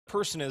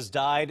Person has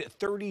died.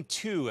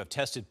 32 have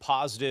tested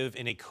positive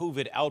in a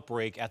COVID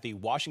outbreak at the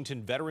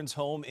Washington Veterans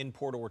Home in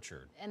Port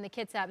Orchard. And the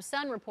Kitsap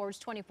Sun reports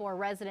 24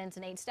 residents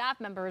and 8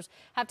 staff members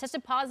have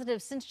tested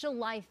positive since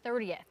July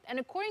 30th. And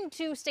according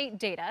to state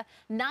data,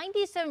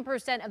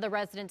 97% of the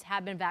residents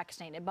have been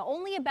vaccinated, but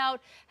only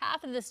about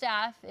half of the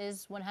staff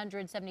is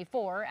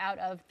 174 out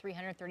of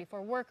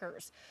 334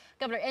 workers.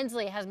 Governor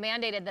Inslee has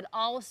mandated that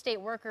all state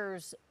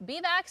workers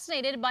be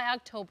vaccinated by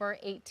October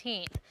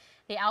 18th.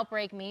 The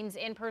outbreak means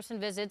in-person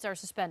visits are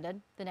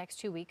suspended the next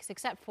 2 weeks,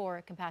 except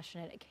for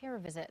compassionate care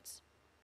visits.